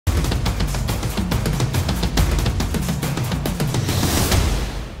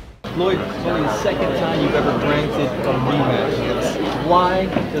Floyd, it's only the second time you've ever granted a rematch. Why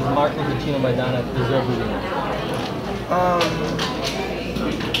does Marcos Maidana deserve a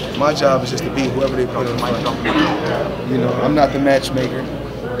rematch? My job is just to beat whoever they put in front. You know, I'm not the matchmaker.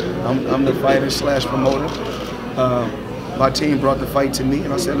 I'm the fighter / promoter. My team brought the fight to me,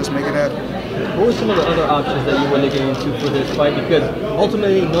 and I said, let's make it happen. What were some of the other options that you were looking into for this fight? Because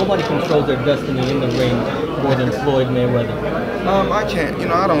ultimately, nobody controls their destiny in the ring more than Floyd Mayweather. I can't. You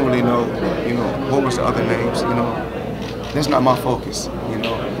know, I don't really know. You know, what was the other names? You know, that's not my focus. You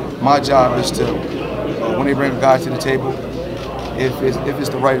know, my job is to, when they bring a guy to the table, if it's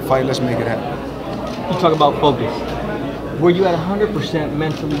the right fight, let's make it happen. You talk about focus. Were you at 100%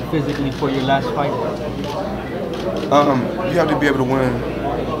 mentally, physically for your last fight? You have to be able to win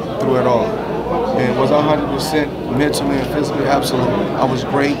through it all. And was I 100% mentally and physically? Absolutely. I was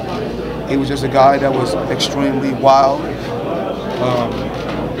great. He was just a guy that was extremely wild,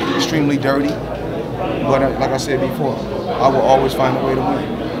 extremely dirty. But like I said before, I will always find a way to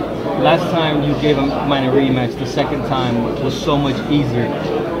win. Last time you gave a minor rematch, the second time was so much easier.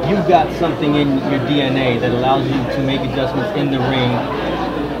 You've got something in your DNA that allows you to make adjustments in the ring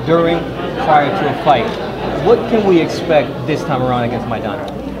during, prior to a fight. What can we expect this time around against Maidana?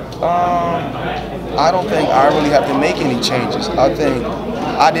 I don't think I really have to make any changes. I think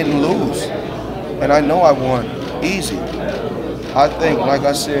I didn't lose, and I know I won easy. I think, like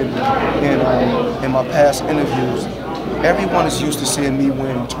I said in my past interviews, everyone is used to seeing me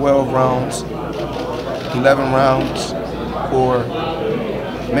win 12 rounds, 11 rounds, or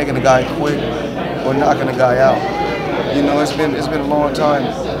making a guy quit, or knocking a guy out. You know, it's been a long time.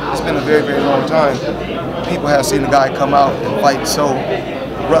 It's been a very, very long time. People have seen the guy come out and fight so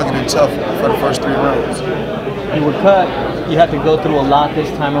rugged and tough for the first 3 rounds. You were cut. You had to go through a lot this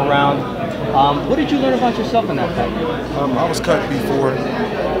time around. What did you learn about yourself in that fight? I was cut before.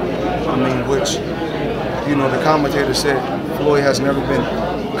 I mean, which, you know, the commentator said Floyd has never been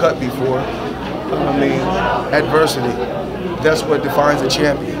cut before. I mean, adversity. That's what defines a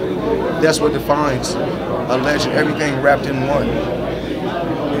champion. That's what defines a legend. Everything wrapped in one.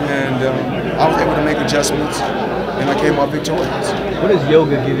 And I was able to make adjustments, and I came out victorious. What is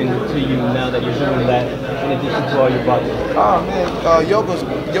yoga giving to you now that you're doing that, in addition to all your boxing? Oh man, yoga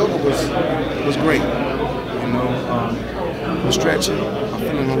was great. You know, I'm stretching. I'm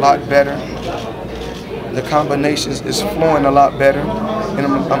feeling a lot better. The combinations is flowing a lot better, and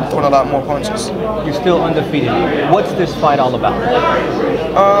I'm throwing a lot more punches. You're still undefeated. What's this fight all about?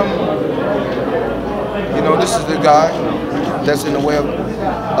 You know, this is the guy that's in the way of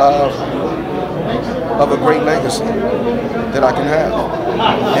a great legacy that I can have,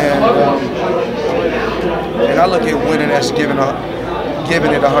 and I look at winning as giving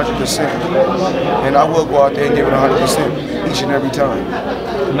it 100%, and I will go out there and give it 100% each and every time.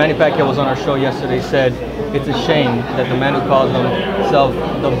 Manny Pacquiao was on our show yesterday. Said it's a shame that the man who calls himself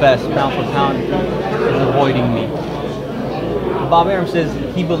the best pound for pound is avoiding me. Bob Arum says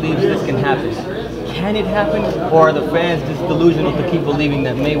he believes this can happen. Can it happen, or are the fans just delusional to keep believing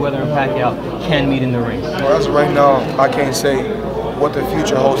that Mayweather and Pacquiao can meet in the ring? Well, as of right now, I can't say what the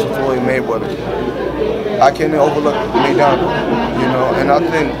future holds for Floyd Mayweather. I can't overlook Maidana, you know, and I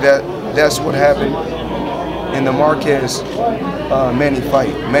think that's what happened in the Marquez Manny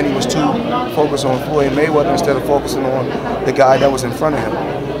fight. Manny was too focused on Floyd Mayweather instead of focusing on the guy that was in front of him.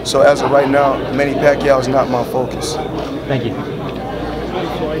 So as of right now, Manny Pacquiao is not my focus. Thank you.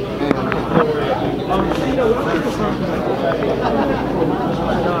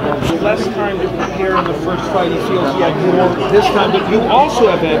 Less time to prepare in the first fight. He feels he had more this time, but you also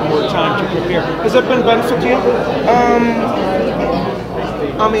have had more time to prepare. Has that been beneficial to you?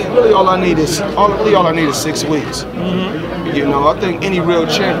 I mean, really all I need is 6 weeks. You know, I think any real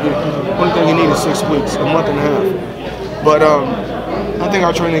champion, one thing you need is 6 weeks, a month and a half. But I think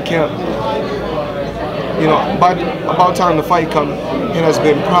our training camp, you know, by about time the fight comes, it has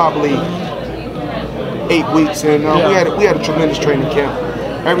been probably 8 weeks, and we had a tremendous training camp.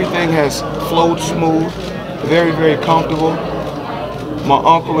 Everything has flowed smooth, very, very comfortable. My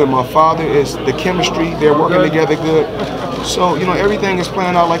uncle and my father is the chemistry. They're working together good. So, you know, everything is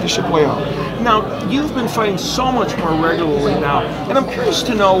playing out like it should play out. Now, you've been fighting so much more regularly now, and I'm curious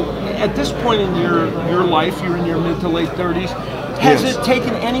to know, at this point in your life, you're in your mid to late 30s, has it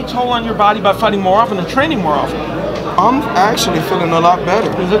taken any toll on your body by fighting more often and training more often? I'm actually feeling a lot better.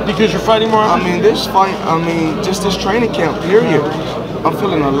 Is it because you're fighting more often? I mean, this fight, just this training camp, period. I'm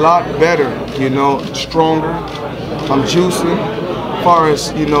feeling a lot better, you know, stronger. I'm juicing. As far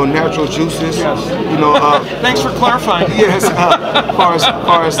as, you know, natural juices, yes. You know. Thanks for clarifying. Yes, as far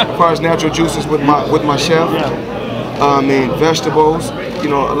as natural juices with my chef. Yeah. I mean, vegetables. you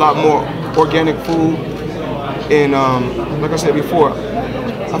know, a lot more organic food, and like I said before,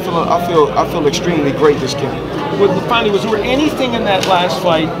 I feel extremely great this game. Finally, was there anything in that last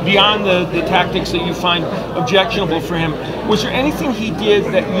fight beyond the tactics that you find objectionable for him? Was there anything he did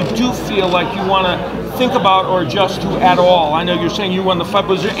that you do feel like you want to think about or adjust to at all? I know you're saying you won the fight,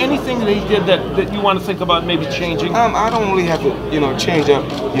 but was there anything that he did that you want to think about maybe changing? I don't really have to, you know, change up,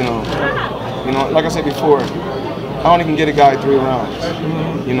 you know, like I said before, I only can get a guy 3 rounds,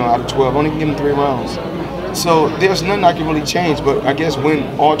 you know, out of 12. I only can give him 3 rounds. So there's nothing I can really change, but I guess win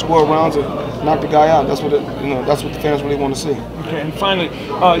all 12 rounds and knock the guy out. That's what that's what the fans really want to see. Okay, and finally,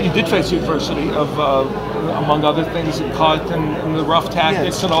 you did face the adversity of, among other things, caught in the rough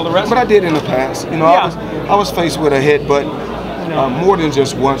tactics and all the rest. But I did in the past. You know, I was faced with a hit, but more than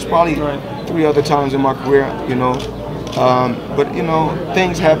just once, probably 3 other times in my career. You know, but you know,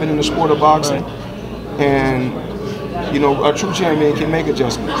 things happen in the sport of boxing, and you know, a true champion can make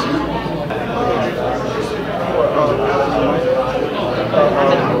adjustments.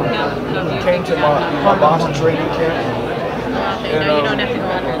 Came to my boxing training camp, and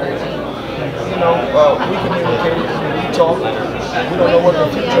you know, we communicated, we talked. We don't know what the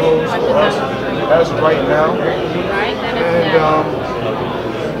future holds for us as of right now, and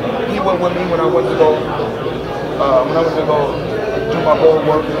he went with me when I went to go do my board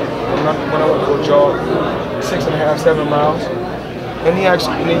work, when I went to go jog 6.5, 7 miles. And he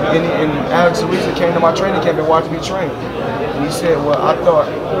actually, and Alex Ariza came to my training camp and watched me train. And he said, well, I thought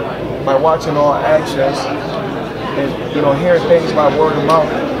by watching all actions and, you know, hearing things by word of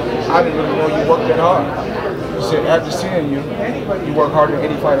mouth, I didn't even know you worked that hard. He said, after seeing you, you work harder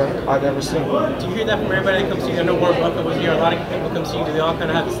than any fighter I've ever seen. Do you hear that from everybody that comes to you? I know Warren Buffett was here. A lot of people come to you. Do they all kind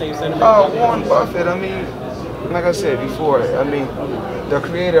of have the same sentiment? Warren Buffett, I mean, like I said before, I mean, the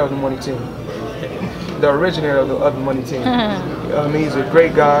creator of the money team. The originator of the money team. I mean, he's a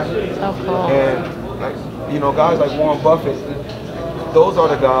great guy. So cool. And, like, you know, guys like Warren Buffett, those are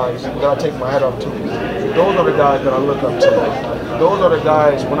the guys that I take my hat off to. Those are the guys that I look up to. Those are the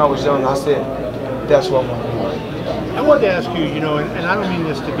guys, when I was young, I said, that's what I want to be. I wanted to ask you, you know, and I don't mean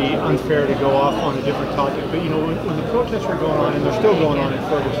this to be unfair to go off on a different topic, but, you know, when the protests were going on, and they're still going on in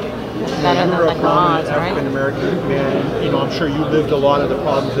Ferguson, you were a prominent African-American man. You know, I'm sure you lived a lot of the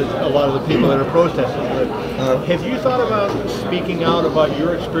problems that a lot of the people that are protesting live. Have you thought about speaking out about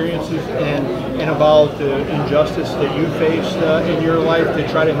your experiences and about the injustice that you face in your life to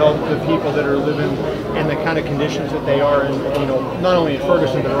try to help the people that are living in the kind of conditions that they are in, you know, not only in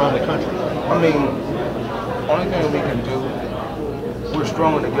Ferguson, but around the country? I mean, only thing we can do, we're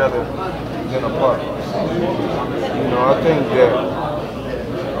stronger together than apart. You know, I think that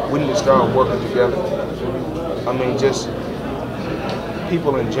we need to start working together. I mean, just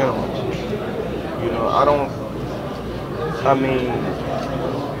people in general. You know, I mean,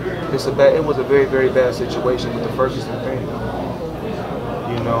 it was a very, very bad situation with the Ferguson family.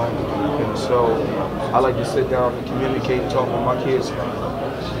 You know, and so I like to sit down and communicate and talk with my kids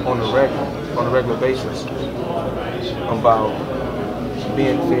on a regular basis about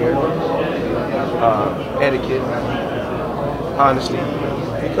being fair, etiquette, honesty,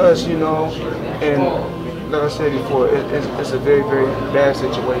 because, you know, and like I said before, it's a very, very bad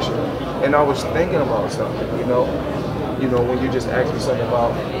situation. And I was thinking about something, you know, when you just asked me something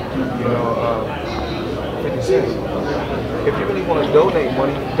about, you know, 50 cents. If you really want to donate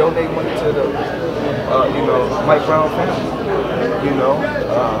money to the, you know, Mike Brown family. You know,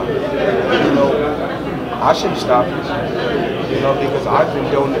 I shouldn't stop it, you know, because I've been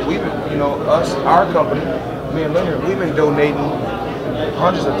donating, you know, our company, me and Leonard, we've been donating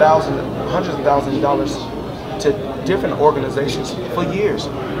hundreds of thousands of dollars to different organizations for years,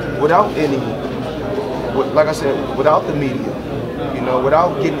 without any, like I said, without the media, you know,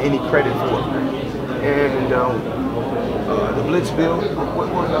 without getting any credit for it. And the Blitz bill, what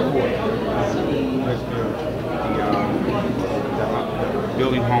was that for?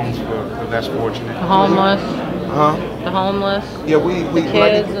 Building homes for less fortunate. The homeless. The homeless. Yeah, we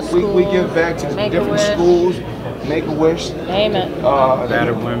kids, we give back to the different schools, Make-A-Wish. Name it.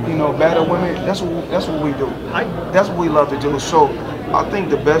 Battered women. You know, battered women. That's what we do. That's what we love to do. So I think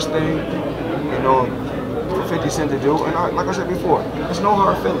the best thing, you know, for 50 Cent to do, and like I said before, there's no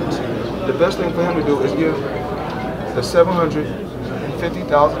hard feelings. The best thing for him to do is give the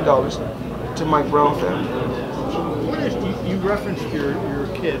 $750,000 to Mike Brown family. You referenced your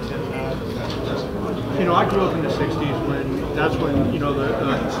kids, and you know, I grew up in the '60s that's when you know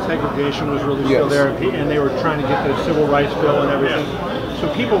the segregation was really still there, and they were trying to get the civil rights bill and everything. So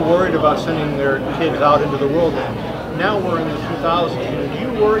people worried about sending their kids out into the world. Now we're in the 2000s. You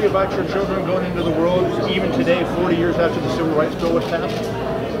worry about your children going into the world, even today, 40 years after the Civil Rights Bill was passed?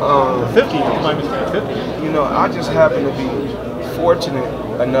 50, my mistake, 50. You know, I just happen to be fortunate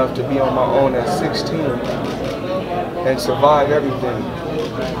enough to be on my own at 16 and survive everything.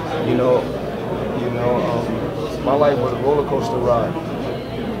 My life was a roller coaster ride,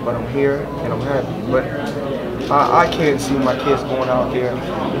 but I'm here and I'm happy. But I can't see my kids going out there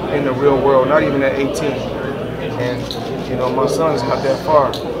in the real world, not even at 18. And my son's not that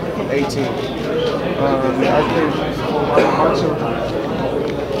far from 18. I think my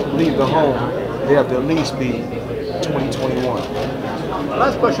children leave the home, they have to at least be 2021.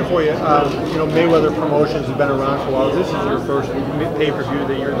 Last question for you. Mayweather Promotions has been around for a while. This is your first pay-per-view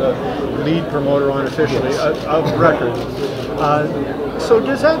that you're the lead promoter on officially of record. So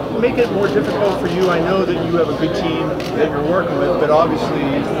does that make it more difficult for you? I know that you have a good team that you're working with, but obviously,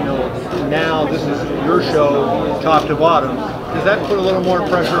 now this is your show, top to bottom. Does that put a little more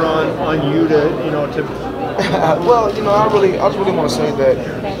pressure on you to? Well, I just really want to say that,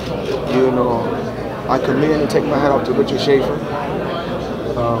 I commend and take my hat off to Richard Schaefer.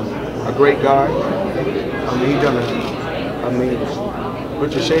 A great guy.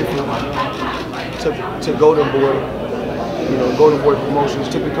 Richard Schaefer took Golden Boy, Golden Boy Promotions,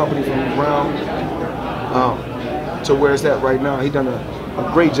 took the company from the ground to where it's at right now. He done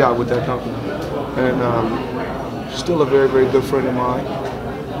a great job with that company, and still a very, very good friend of mine.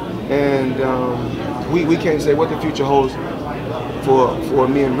 And we can't say what the future holds for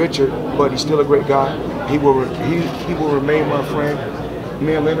me and Richard, but he's still a great guy. He will remain my friend.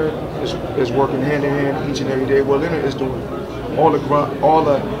 Me and Leonard is working hand in hand each and every day. Well, Leonard is doing all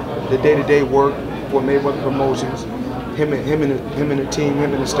the day-to-day work for Mayweather Promotions. Him and the team,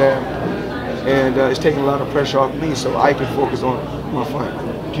 him and the staff, and it's taking a lot of pressure off me, so I can focus on my fight.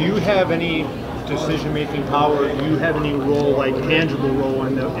 Do you have any decision-making power? Do you have any role, like tangible role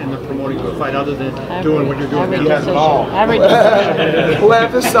in the promoting of a fight, other than doing what you're doing? Every decision. Well,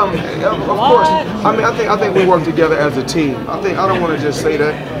 if it's something, of course. I think we work together as a team. I don't want to just say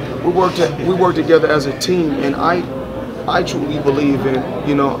that. We work together as a team, and I truly believe in,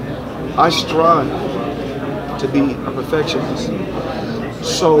 I strive to be a perfectionist.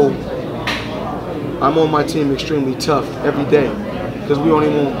 So I'm on my team extremely tough every day because we only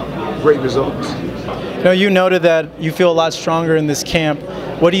want great results. You noted that you feel a lot stronger in this camp.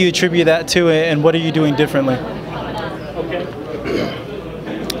 What do you attribute that to, and what are you doing differently?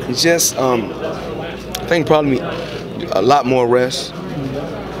 Just, I think probably a lot more rest,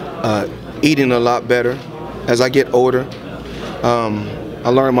 eating a lot better. As I get older, I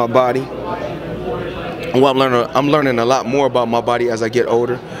learn my body. Well, I'm learning a lot more about my body as I get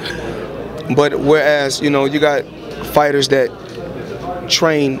older. But whereas, you got fighters that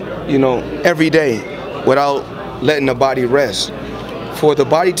train, every day without letting the body rest. For the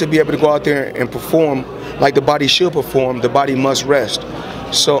body to be able to go out there and perform like the body should perform, the body must rest.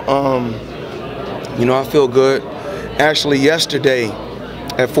 So, I feel good. Actually, yesterday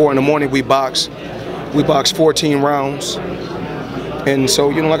at 4 in the morning, we boxed 14 rounds. And so,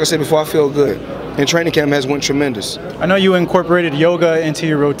 like I said before, I feel good. And training camp has went tremendous. I know you incorporated yoga into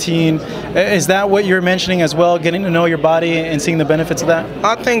your routine. Is that what you're mentioning as well, getting to know your body and seeing the benefits of that?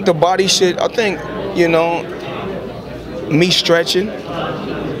 I think the body should, me stretching,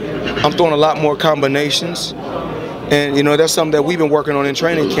 I'm throwing a lot more combinations. And, that's something that we've been working on in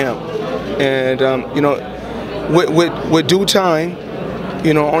training camp. And, with due time,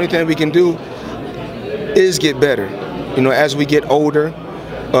 only thing we can do is get better. As we get older,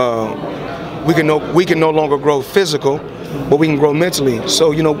 we can no longer grow physical, but we can grow mentally. So,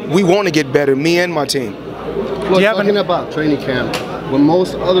 we want to get better, me and my team. Well, talking about training camp, when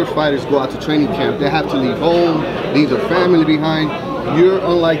most other fighters go out to training camp, they have to leave home, leave their family behind. You're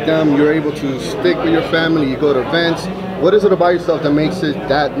unlike them. You're able to stick with your family. You go to events. What is it about yourself that makes it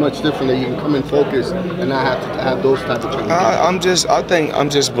that much different that you can come and focus and not have to have those type of training? I think I'm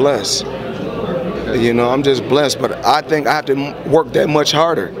just blessed. Okay. I'm just blessed, but I think I have to work that much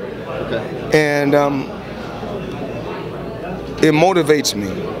harder. Okay. And it motivates me.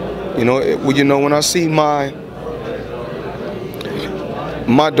 When I see my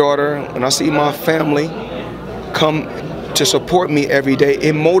daughter, when I see my family come to support me every day,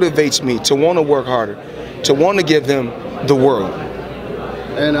 it motivates me to want to work harder, to want to give them the world.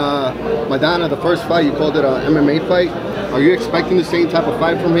 And Maidana, the first fight, you called it an MMA fight. Are you expecting the same type of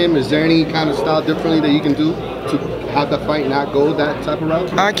fight from him? Is there any kind of style differently that you can do to have the fight not go that type of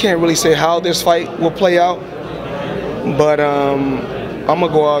route? I can't really say how this fight will play out, but I'm going to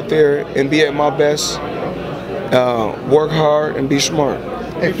go out there and be at my best, work hard, and be smart.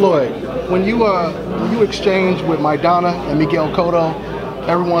 Hey Floyd, when you exchange with Maidana and Miguel Cotto,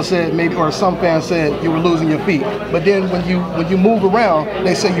 everyone said maybe, or some fans said you were losing your feet. But then when you move around,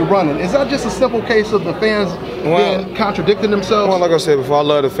 they say you're running. Is that just a simple case of the fans being contradicting themselves? Well, like I said before, I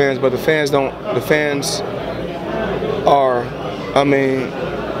love the fans, but the fans don't. The fans are, I mean,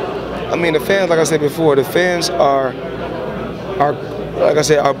 the fans, like I said before, the fans are like I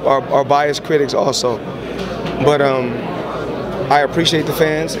said, are biased critics also. But I appreciate the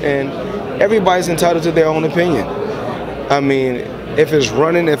fans, and everybody's entitled to their own opinion. I mean, if it's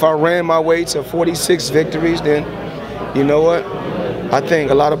running, if I ran my way to 46 victories, then you know what? I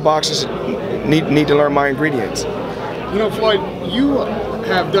think a lot of boxers need to learn my ingredients. You know, Floyd, you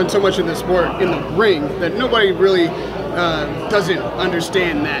have done so much in the sport in the ring that nobody really doesn't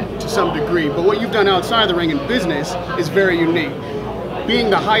understand that to some degree. But what you've done outside the ring in business is very unique. Being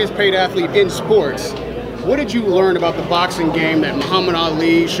the highest paid athlete in sports, what did you learn about the boxing game that Muhammad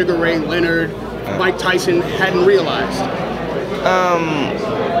Ali, Sugar Ray Leonard, Mike Tyson hadn't realized?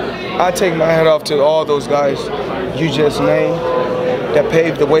 I take my hat off to all those guys you just named that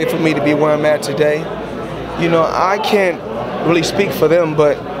paved the way for me to be where I'm at today. You know, I can't really speak for them,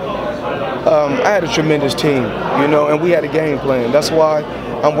 but I had a tremendous team, you know, and we had a game plan. That's why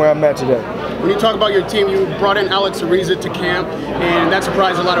I'm where I'm at today. When you talk about your team, you brought in Alex Ariza to camp, and that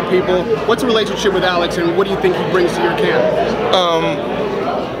surprised a lot of people. What's the relationship with Alex, and what do you think he brings to your camp?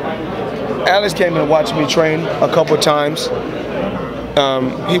 Alex came and watched me train a couple of times.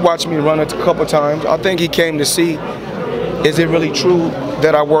 He watched me run it a couple of times. I think he came to see, is it really true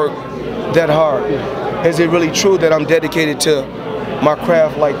that I work that hard? Is it really true that I'm dedicated to my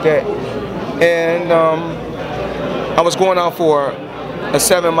craft like that? And I was going out for a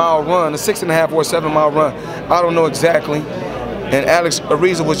 7-mile run, a 6.5 or a 7-mile run. I don't know exactly. And Alex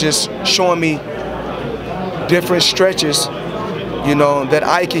Ariza was just showing me different stretches, you know, that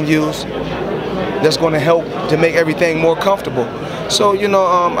I can use that's going to help to make everything more comfortable. So, you know,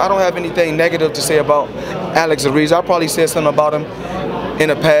 I don't have anything negative to say about Alex Ariza. I probably said something about him in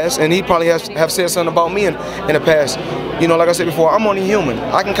the past, and he probably have said something about me in the past. You know, like I said before, I'm only human.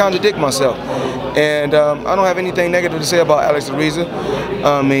 I can contradict myself. And I don't have anything negative to say about Alex Ariza.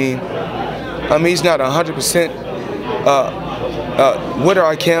 I mean, he's not 100% winner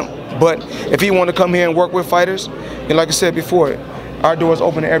I camp, but if he want to come here and work with fighters, and like I said before, our doors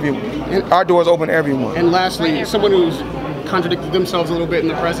open to everyone. Our doors open to everyone. And lastly, someone who's contradicted themselves a little bit in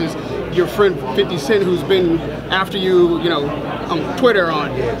the press is your friend 50 Cent, who's been after you, you know, on Twitter, on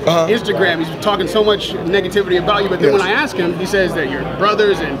Instagram. He's been talking so much negativity about you, but then when I ask him, he says that you're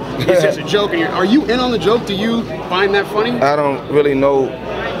brothers and it's just a joke. And are you in on the joke? Do you find that funny? I don't really know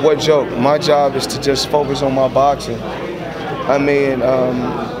what joke. My job is to just focus on my boxing. I mean,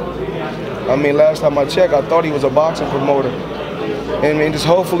 last time I checked, I thought he was a boxing promoter. And I mean, just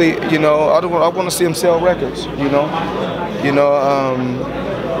hopefully, you know, I want to see him sell records, you know.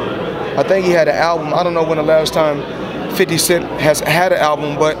 I think he had an album. I don't know when the last time 50 Cent has had an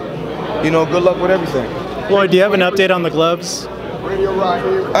album, but, you know, good luck with everything. Floyd, do you have an update on the gloves?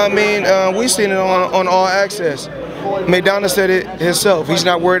 I mean, we've seen it on All Access. Maidana said it himself. He's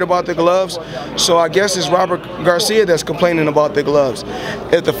not worried about the gloves, so I guess it's Robert Garcia that's complaining about the gloves.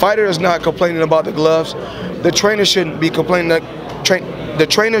 If the fighter is not complaining about the gloves, the trainer shouldn't be complaining. The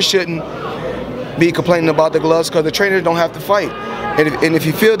trainer shouldn't be complaining about the gloves because the trainer don't have to fight. And if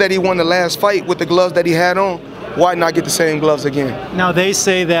you feel that he won the last fight with the gloves that he had on, why not get the same gloves again? Now they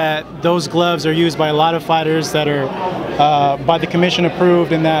say that those gloves are used by a lot of fighters that are by the commission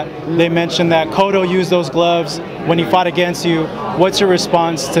approved, and that they mentioned that Cotto used those gloves when he fought against you. What's your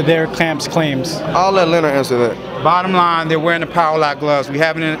response to their camp's claims? I'll let Leonard answer that. Bottom line, they're wearing the Power Lock gloves. We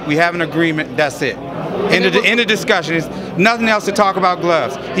have an agreement. That's it. End of discussion. There's nothing else to talk about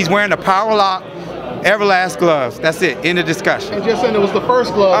gloves. He's wearing the Power Lock Everlast gloves. That's it. End of discussion. And just saying it was the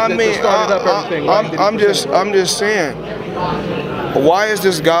first glove that started up everything. I'm just saying, why is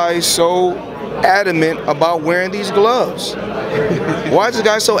this guy so adamant about wearing these gloves? Why is this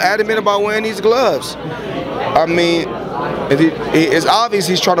guy so adamant about wearing these gloves? I mean, it's obvious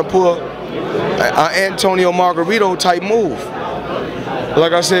he's trying to pull an Antonio Margarito type move.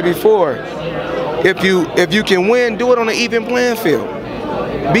 Like I said before, if you can win, do it on an even playing field.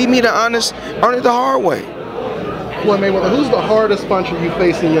 Beat me the honest, earn it the hard way. Floyd Mayweather, who's the hardest puncher you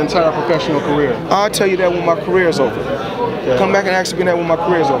faced in your entire professional career? I'll tell you that when my career is over. Okay. Come back and ask me that when my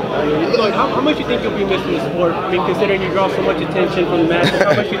career is over. How much do you think you'll be missing the sport? I mean, considering you draw so much attention from the matches,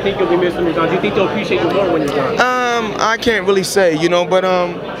 how much do you think you'll be missing when you're done? Do you think they'll appreciate you more when you're done? I can't really say, you know, but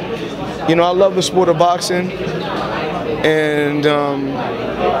you know, I love the sport of boxing, and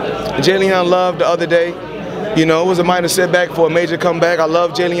Jalen Love the other day. You know, it was a minor setback for a major comeback. I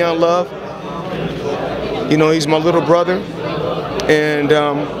love Jalen Love. You know, he's my little brother. and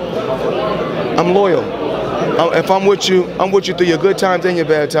I'm loyal. If I'm with you through your good times and your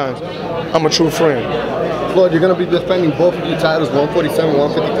bad times. I'm a true friend. Floyd, you're going to be defending both of your titles, 147,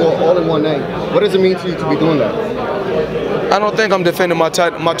 154, all in one night. What does it mean to you to be doing that? I don't think I'm defending my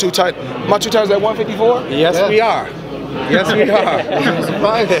two titles at 154. Yes, we are. Yes, we are. It's a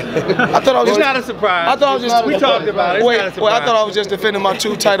surprise. I thought I was It's not a surprise. I thought I was just. We talked about it. It's not a surprise. I thought I was just defending my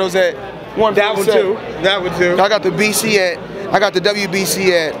 2 titles at 147. That one too. I got the WBC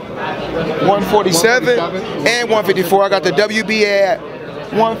at 147 and 154. I got the WBA at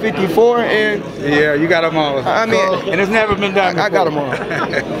 154 and yeah, you got them all. I mean, and it's never been done before. I got them all.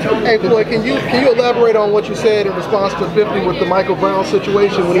 Hey, Floyd, can you elaborate on what you said in response to 50 with the Michael Brown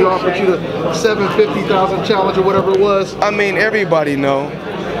situation when he offered you the $750,000 challenge or whatever it was? I mean, everybody know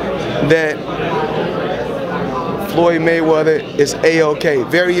that Floyd Mayweather is A-OK,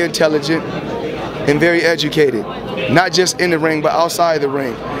 very intelligent and very educated, not just in the ring but outside the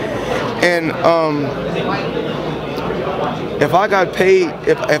ring. And if I got paid,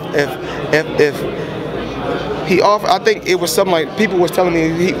 if he offered, I think it was something like, people was telling me,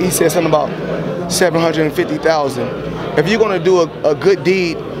 he said something about $750,000. If you're gonna do a good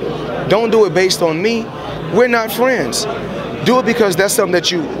deed, don't do it based on me. We're not friends. Do it because that's something that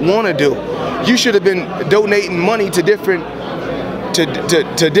you wanna do. You should have been donating money to different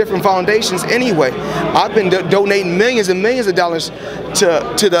foundations anyway. I've been donating millions and millions of dollars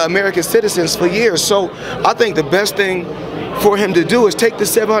to the American citizens for years. So I think the best thing for him to do is take the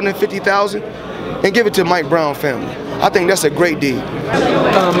 $750,000 and give it to Mike Brown family. I think that's a great deed.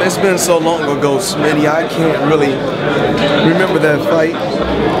 It's been so long ago, Smitty, I can't really remember that fight,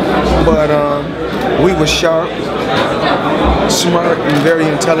 but we were sharp, smart, and very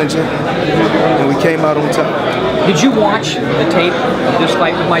intelligent, and we came out on top. Did you watch the tape of this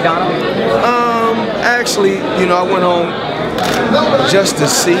fight with Maidana? Actually, you know, I went home just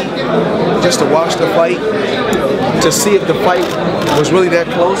to watch the fight, to see if the fight was really that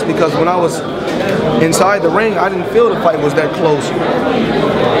close, because when I was inside the ring, I didn't feel the fight was that close.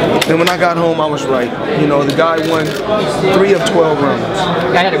 And when I got home, I was right. You know, the guy won 3 of 12 rounds.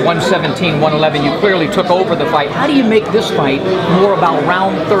 I had it 117, 111. You clearly took over the fight. How do you make this fight more about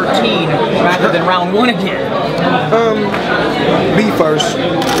round 13 rather than round 1 again? Be first,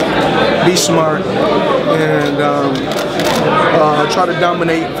 be smart, and try to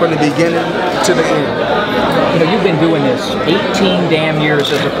dominate from the beginning to the end. You know, you've been doing this 18 damn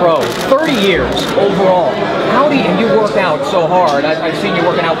years as a pro, 30 years overall. How do you, and you work out so hard, I've seen you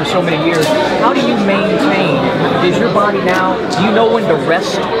working out for so many years, how do you maintain, is your body now, do you know when to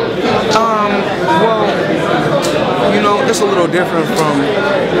rest? Well, you know, it's a little different from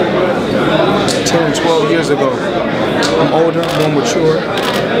 10, 12 years ago. I'm older, more mature.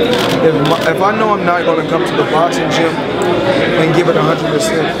 If I know I'm not going to come to the boxing gym and give it 100%,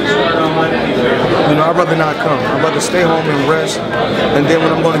 you know, I'd rather not come. I'd rather stay home and rest, and then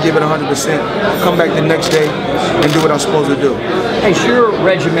when I'm going to give it 100%, come back the next day and do what I'm supposed to do. Has your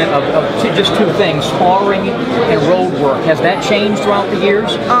regimen of just 2 things, sparring and road work, has that changed throughout the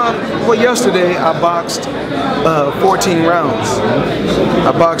years? Well, yesterday I boxed 14 rounds.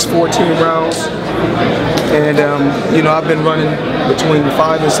 I boxed 14 rounds, and you know, I've been running between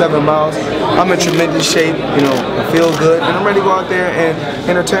 5 and 7 miles. I'm in tremendous shape, you know, I feel good, and I'm ready to go out there and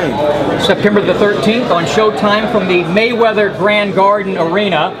entertain. September the 13th on Showtime from the Mayweather Grand Garden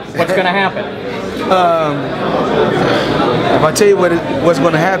Arena. What's going to happen? If I tell you what's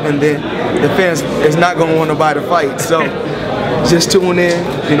going to happen, then the fans is not going to want to buy the fight. So just tune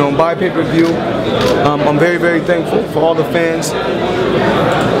in, you know, buy pay-per-view. I'm very, very thankful for all the fans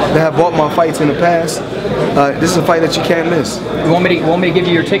that have bought my fights in the past. This is a fight that you can't miss. You want me to give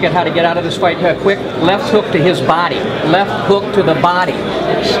you your ticket how to get out of this fight quick? Left hook to his body. Left hook to the body.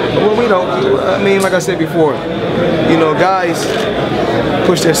 Well, we don't. I mean, like I said before, you know, guys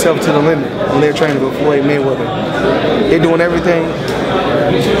push themselves to the limit when they're training with Floyd Mayweather. They're doing everything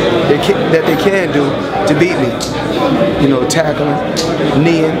that they can do to beat me. You know, tackling,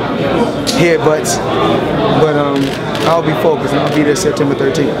 kneeing, headbutts. But I'll be focused and I'll be there September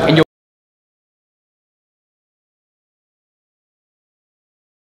 13th.